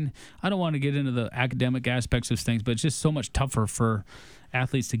much. I don't want to get into the academic aspects of things, but it's just so much tougher for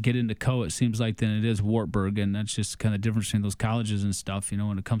athletes to get into Coe, it seems like, than it is Wartburg, and that's just kind of the difference between those colleges and stuff,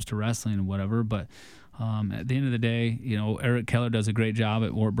 when it comes to wrestling and whatever. But at the end of the day, Eric Keller does a great job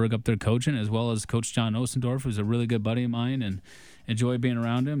at Wartburg up there coaching, as well as Coach John Osendorf, who's a really good buddy of mine, and enjoy being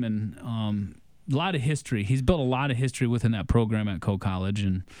around him. And a lot of history. He's built a lot of history within that program at Coe College,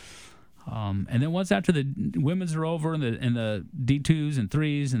 and then once after the women's are over and the D2s and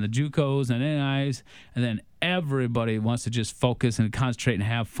 3s and the JUCOs and NIs, and then everybody wants to just focus and concentrate and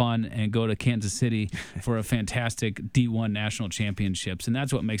have fun and go to Kansas City for a fantastic D1 national championships, and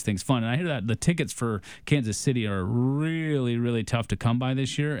that's what makes things fun. And I hear that the tickets for Kansas City are really, really tough to come by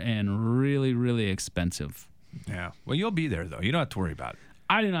this year and really, really expensive. Yeah. Well, you'll be there, though. You don't have to worry about it.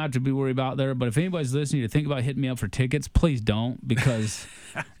 I didn't have to be worried about there, but if anybody's listening to think about hitting me up for tickets, please don't, because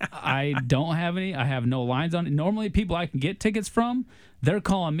I don't have any. I have no lines on it. Normally, people I can get tickets from, they're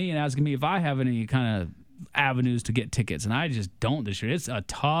calling me and asking me if I have any kind of avenues to get tickets, and I just don't this year. It's a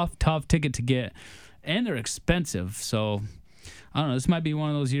tough ticket to get, and they're expensive. So I don't know. This might be one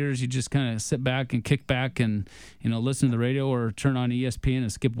of those years you just kind of sit back and kick back and listen to the radio or turn on ESPN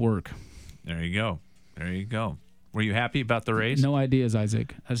and skip work. There you go. Were you happy about the race? No ideas,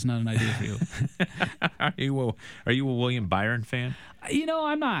 Isaac. That's not an idea for you. Are you a William Byron fan?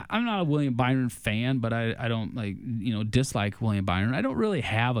 I'm not a William Byron fan, but I don't dislike William Byron. I don't really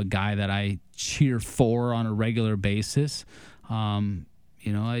have a guy that I cheer for on a regular basis. I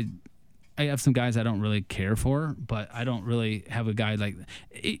have some guys I don't really care for, but I don't really have a guy like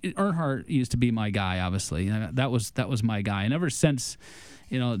Earnhardt used to be my guy. Obviously, that was my guy, and ever since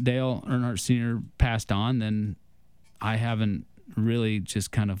Dale Earnhardt Sr. passed on, then I haven't really just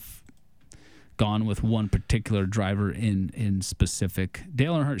kind of gone with one particular driver in specific.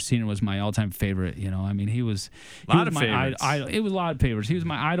 Dale Earnhardt Sr. was my all-time favorite. He was my idol. It was a lot of favorites. He was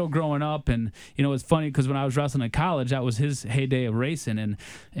my idol growing up, and it's funny because when I was wrestling in college, that was his heyday of racing,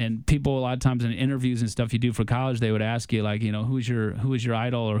 and people a lot of times in interviews and stuff you do for college, they would ask you like, who's your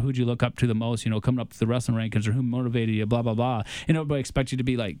idol, or who'd you look up to the most, coming up to the wrestling rankings, or who motivated you, blah blah blah, and everybody expects you to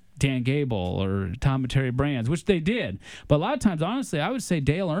be like Dan Gable or Tom and Terry Brands, which they did, but a lot of times, honestly, I would say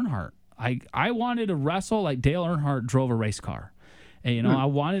Dale Earnhardt. I wanted to wrestle like Dale Earnhardt drove a race car. And, I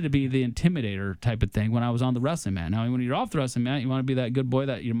wanted to be the intimidator type of thing when I was on the wrestling mat. Now, when you're off the wrestling mat, you want to be that good boy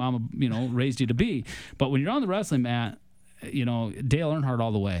that your mama, raised you to be. But when you're on the wrestling mat, Dale Earnhardt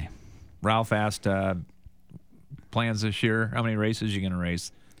all the way. Ralph asked plans this year. How many races are you going to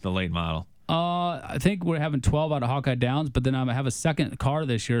race the late model? I think we're having 12 out of Hawkeye Downs, but then I have a second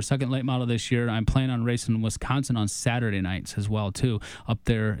late model this year. I'm planning on racing in Wisconsin on Saturday nights as well too, up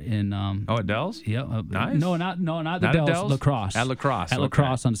there in at Dells? Yeah, nice. No, not the Dells. Lacrosse. At Lacrosse. At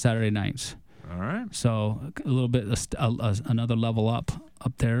Lacrosse on Saturday nights. All right. So a little bit another level up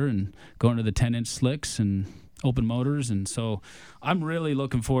there, and going to the 10-inch slicks and open motors, and so I'm really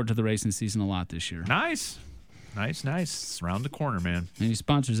looking forward to the racing season a lot this year. Nice. It's around the corner, man. Any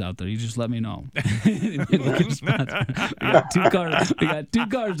sponsors out there, you just let me know. We got two cars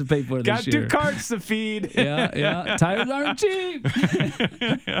to pay for this year. Got 2 cars to feed. Yeah. Tires aren't cheap.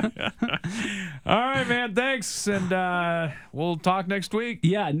 All right, man. Thanks, and we'll talk next week.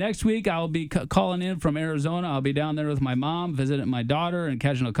 Yeah, next week I'll be calling in from Arizona. I'll be down there with my mom, visiting my daughter, and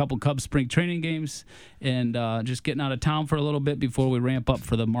catching a couple Cubs spring training games, and just getting out of town for a little bit before we ramp up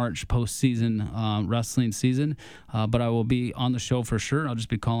for the March postseason wrestling season. But I will be on the show for sure. I'll just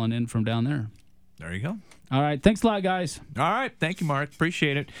be calling in from down there. There you go. All right. Thanks a lot, guys. All right. Thank you, Mark.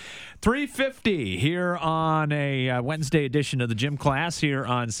 Appreciate it. 3:50 here on a Wednesday edition of the Gym Class here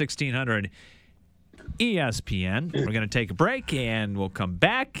on 1600 ESPN. We're going to take a break, and we'll come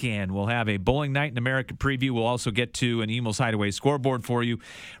back, and we'll have a Bowling Night in America preview. We'll also get to an Emil's Hideaway scoreboard for you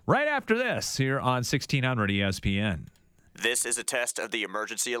right after this here on 1600 ESPN. This is a test of the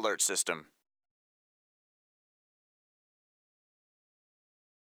emergency alert system.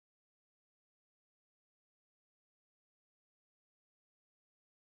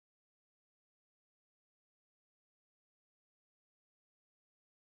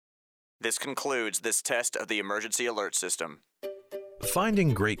 This concludes this test of the emergency alert system.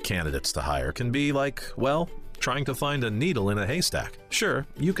 Finding great candidates to hire can be like, well, trying to find a needle in a haystack. Sure,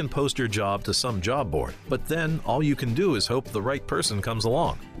 you can post your job to some job board, but then all you can do is hope the right person comes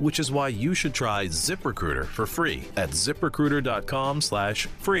along, which is why you should try ZipRecruiter for free at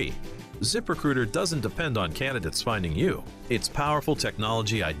ZipRecruiter.com/free. ZipRecruiter doesn't depend on candidates finding you. Its powerful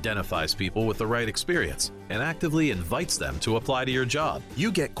technology identifies people with the right experience and actively invites them to apply to your job.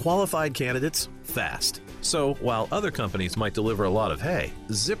 You get qualified candidates fast. So while other companies might deliver a lot of hay,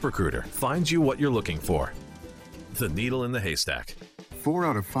 ZipRecruiter finds you what you're looking for. The needle in the haystack. 4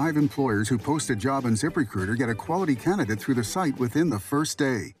 out of 5 employers who post a job on ZipRecruiter get a quality candidate through the site within the first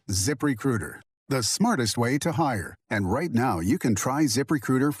day. ZipRecruiter, the smartest way to hire. And right now, you can try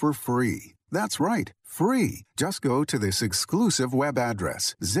ZipRecruiter for free. That's right, free. Just go to this exclusive web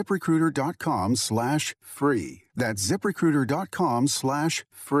address, ZipRecruiter.com/free. That's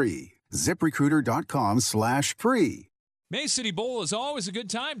ZipRecruiter.com/free. ZipRecruiter.com/free. May City Bowl is always a good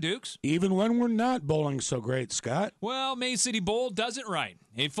time, Dukes. Even when we're not bowling so great, Scott. Well, May City Bowl does it right.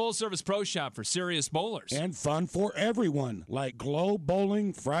 A full-service pro shop for serious bowlers. And fun for everyone, like Glow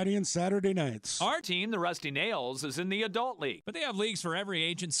Bowling Friday and Saturday nights. Our team, the Rusty Nails, is in the adult league, but they have leagues for every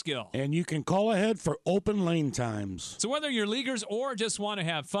age and skill. And you can call ahead for open lane times. So whether you're leaguers or just want to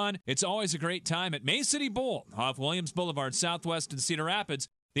have fun, it's always a great time at May City Bowl off Williams Boulevard Southwest in Cedar Rapids,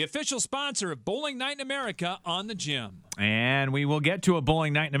 the official sponsor of Bowling Night in America on the Gym. And we will get to a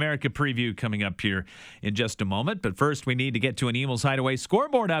Bowling Night in America preview coming up here in just a moment. But first, we need to get to an Emil's Hideaway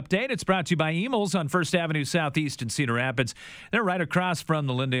scoreboard update. It's brought to you by Emil's on 1st Avenue Southeast in Cedar Rapids. They're right across from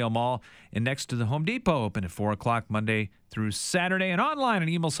the Lindale Mall and next to the Home Depot, open at 4 o'clock Monday through Saturday and online at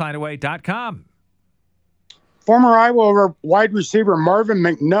emilshideaway.com. Former Iowa wide receiver Marvin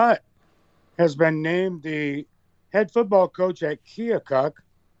McNutt has been named the head football coach at Keokuk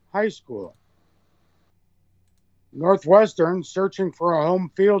High School. Northwestern searching for a home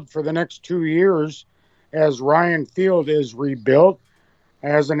field for the next 2 years as Ryan Field is rebuilt,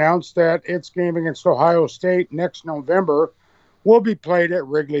 has announced that its game against Ohio State next November will be played at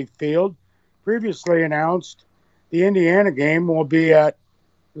Wrigley Field. Previously announced the Indiana game will be at,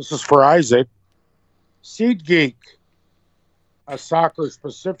 this is for Isaac, SeatGeek, a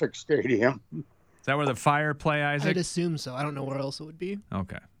soccer-specific stadium. Is that where the Fire play, Isaac? I'd assume so. I don't know where else it would be.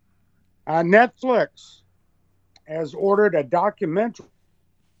 Okay. Netflix has ordered a documentary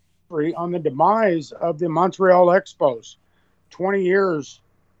on the demise of the Montreal Expos. 20 years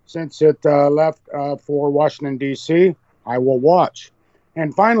since it left for Washington, D.C. I will watch.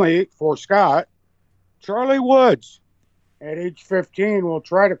 And finally, for Scott, Charlie Woods, at age 15, will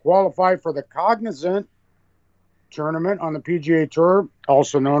try to qualify for the Cognizant tournament on the PGA Tour,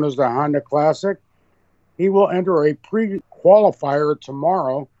 also known as the Honda Classic. He will enter a pre-qualifier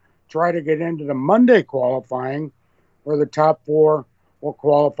tomorrow, try to get into the Monday qualifying, where the top 4 will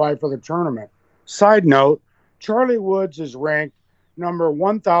qualify for the tournament. Side note, Charlie Woods is ranked number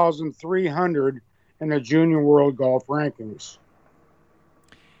 1,300 in the Junior World Golf Rankings.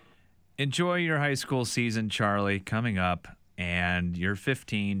 Enjoy your high school season, Charlie, coming up. And you're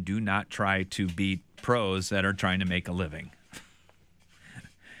 15. Do not try to beat pros that are trying to make a living.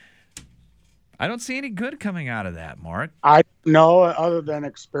 I don't see any good coming out of that, Mark. I know, other than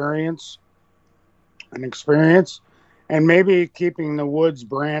experience, and maybe keeping the Woods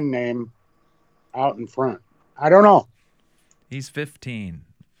brand name out in front. I don't know. He's 15.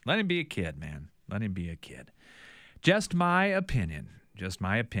 Let him be a kid, man. Let him be a kid. Just my opinion. Just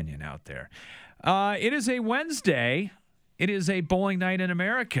my opinion out there. It is a Wednesday. It is a Bowling Night in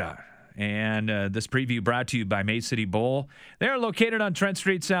America. And this preview brought to you by May City Bowl. They're located on Trent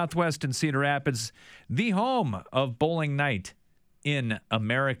Street Southwest in Cedar Rapids, the home of Bowling Night in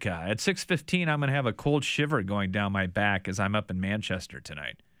America. At 6:15, I'm going to have a cold shiver going down my back as I'm up in Manchester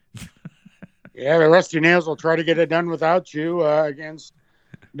tonight. Yeah, the Rusty Nails will try to get it done without you against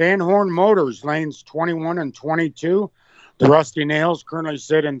Van Horn Motors, lanes 21 and 22. The Rusty Nails currently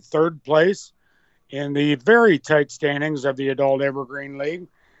sit in 3rd place in the very tight standings of the Adult Evergreen League.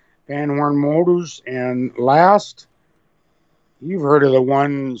 Van Horn Motors and last. You've heard of the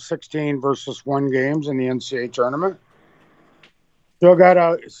 1-16-1 games in the NCAA tournament. Still got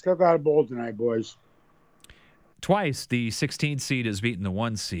a bowl tonight, boys. Twice the 16 seed has beaten the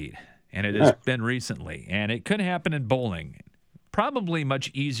 1 seed, and it has been recently. And it could happen in bowling. Probably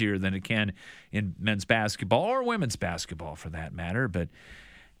much easier than it can in men's basketball or women's basketball for that matter. But,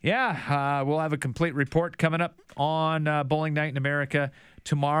 yeah, we'll have a complete report coming up on Bowling Night in America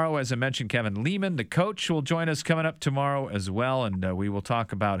tomorrow. As I mentioned, Kevin Lehman, the coach, will join us coming up tomorrow as well, and we will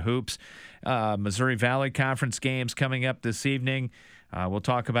talk about hoops. Missouri Valley Conference games coming up this evening. We'll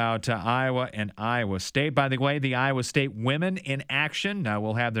talk about Iowa and Iowa State. By the way, the Iowa State women in action.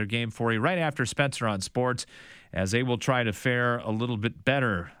 We'll have their game for you right after Spencer on Sports, as they will try to fare a little bit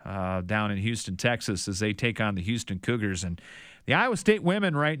better down in Houston, Texas, as they take on the Houston Cougars. And the Iowa State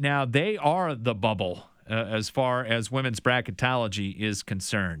women right now, they are the bubble as far as women's bracketology is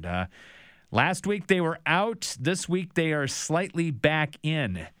concerned. Last week they were out. This week they are slightly back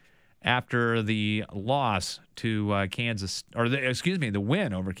in after the loss to the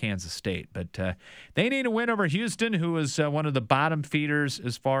win over Kansas State. But they need a win over Houston, who is one of the bottom feeders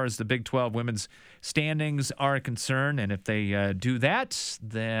as far as the Big 12 women's standings are concerned. And if they do that,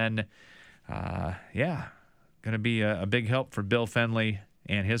 then, going to be a big help for Bill Fenley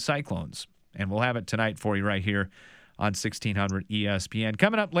and his Cyclones. And we'll have it tonight for you right here on 1600 ESPN.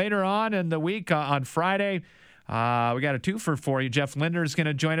 Coming up later on in the week on Friday, we got a twofer for you. Jeff Linder is going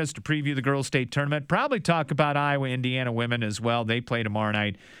to join us to preview the girls' state tournament. Probably talk about Iowa, Indiana women as well. They play tomorrow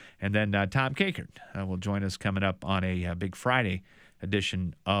night. And then Tom Kakert will join us coming up on a big Friday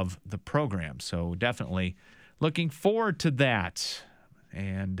edition of the program. So definitely looking forward to that.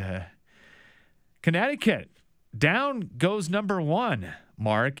 And Connecticut, down goes number 1,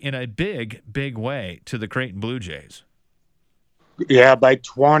 Mark, in a big, big way to the Creighton Blue Jays. Yeah, by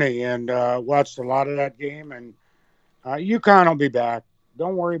 20, and watched a lot of that game. And UConn will be back.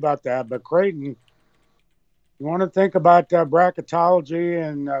 Don't worry about that. But Creighton, you want to think about bracketology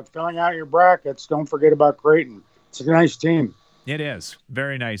and filling out your brackets, don't forget about Creighton. It's a nice team. It is.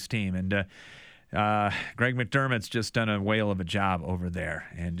 Very nice team. And Greg McDermott's just done a whale of a job over there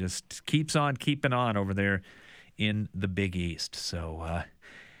and just keeps on keeping on over there in the Big East. So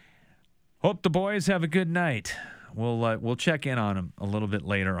hope the boys have a good night. We'll check in on them a little bit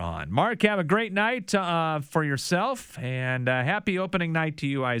later on. Mark, have a great night for yourself, and happy opening night to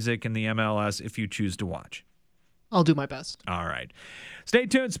you, Isaac, in the MLS if you choose to watch. I'll do my best. All right. Stay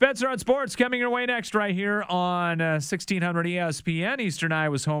tuned. Spencer on Sports coming your way next right here on 1600 ESPN. Eastern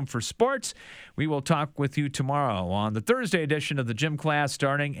Iowa's home for sports. We will talk with you tomorrow on the Thursday edition of the Gym Class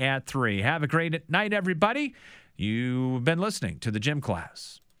starting at 3. Have a great night, everybody. You've been listening to the Gym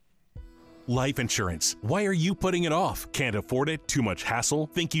Class. Life insurance. Why are you putting it off? Can't afford it? Too much hassle?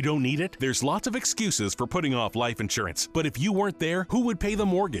 Think you don't need it? There's lots of excuses for putting off life insurance. But if you weren't there, who would pay the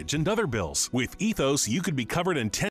mortgage and other bills? With Ethos, you could be covered in 10